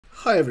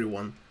Hi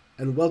everyone,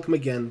 and welcome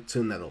again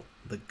to Nettle,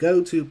 the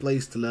go-to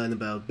place to learn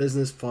about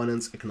business,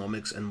 finance,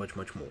 economics, and much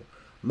more.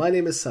 My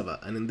name is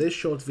Sava, and in this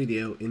short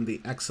video in the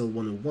Excel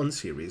 101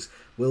 series,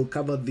 we'll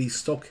cover the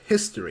stock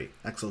history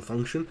Excel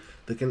function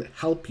that can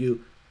help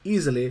you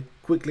easily,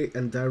 quickly,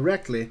 and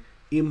directly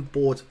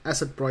import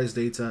asset price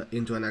data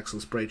into an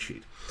Excel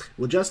spreadsheet.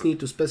 We'll just need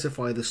to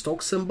specify the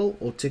stock symbol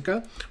or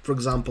ticker, for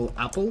example,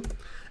 Apple,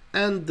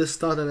 and the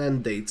start and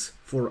end dates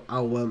for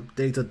our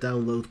data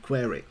download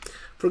query.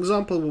 For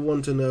example, we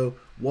want to know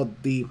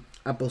what the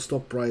Apple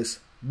stock price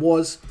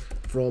was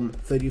from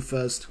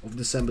 31st of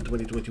December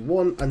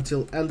 2021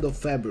 until end of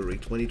February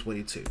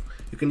 2022.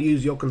 You can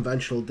use your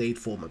conventional date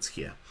formats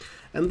here.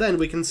 And then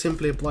we can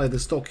simply apply the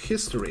stock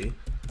history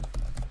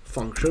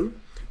function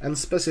and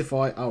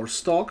specify our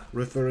stock,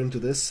 referring to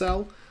this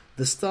cell,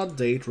 the start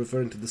date,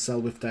 referring to the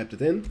cell we've typed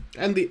it in,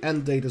 and the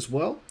end date as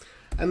well.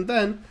 And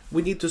then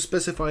we need to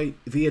specify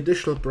the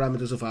additional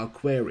parameters of our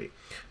query.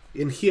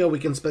 In here we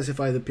can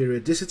specify the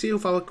periodicity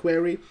of our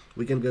query.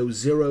 We can go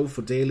 0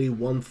 for daily,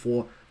 1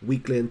 for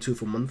weekly, and 2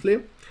 for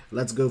monthly.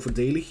 Let's go for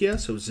daily here,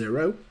 so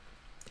 0.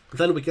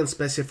 Then we can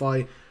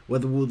specify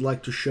whether we would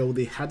like to show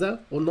the header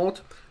or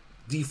not.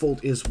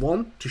 Default is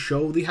 1 to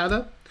show the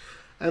header.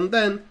 And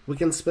then we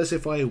can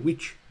specify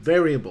which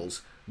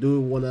variables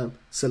do we want to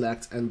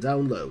select and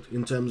download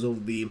in terms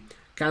of the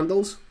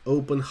candles,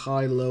 open,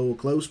 high, low,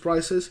 close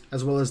prices,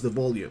 as well as the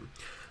volume.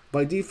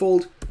 By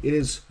default, it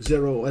is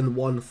 0 and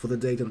 1 for the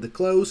date and the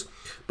close,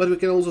 but we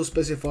can also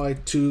specify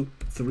 2,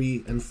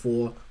 3, and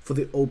 4 for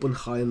the open,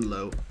 high, and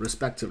low,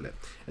 respectively.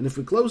 And if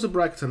we close the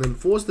bracket and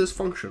enforce this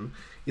function,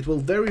 it will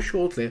very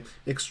shortly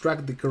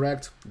extract the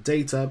correct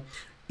data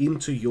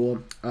into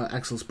your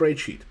Excel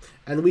spreadsheet.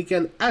 And we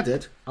can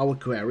edit our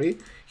query.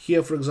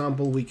 Here, for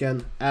example, we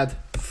can add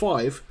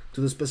 5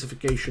 to the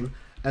specification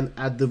and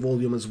add the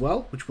volume as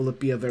well, which will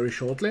appear very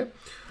shortly.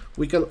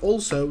 We can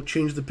also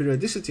change the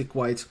periodicity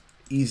quite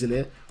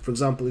easily. For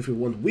example, if we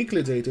want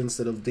weekly data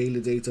instead of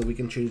daily data, we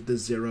can change the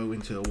 0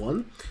 into a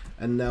 1,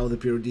 and now the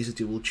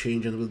periodicity will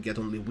change and we'll get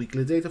only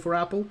weekly data for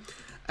Apple.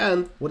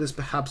 And what is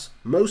perhaps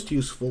most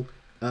useful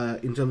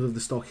in terms of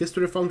the stock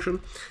history function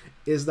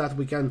is that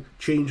we can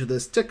change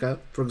this ticker.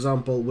 For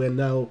example, we're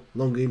no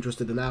longer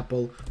interested in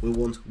Apple, we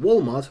want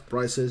Walmart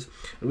prices,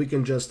 and we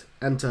can just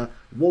enter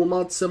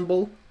Walmart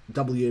symbol,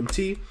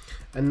 WMT,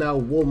 and now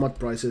Walmart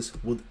prices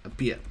would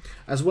appear,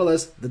 as well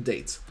as the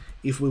dates.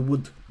 If we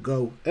would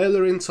go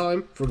earlier in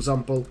time, for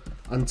example,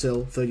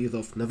 until 30th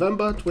of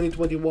November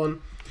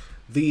 2021,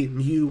 the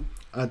new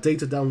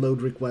data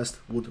download request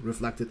would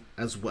reflect it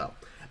as well.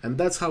 And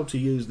that's how to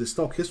use the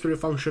stock history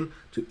function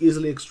to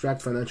easily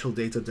extract financial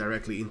data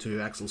directly into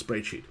your Excel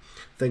spreadsheet.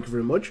 Thank you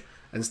very much,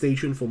 and stay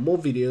tuned for more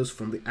videos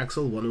from the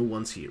Excel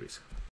 101 series.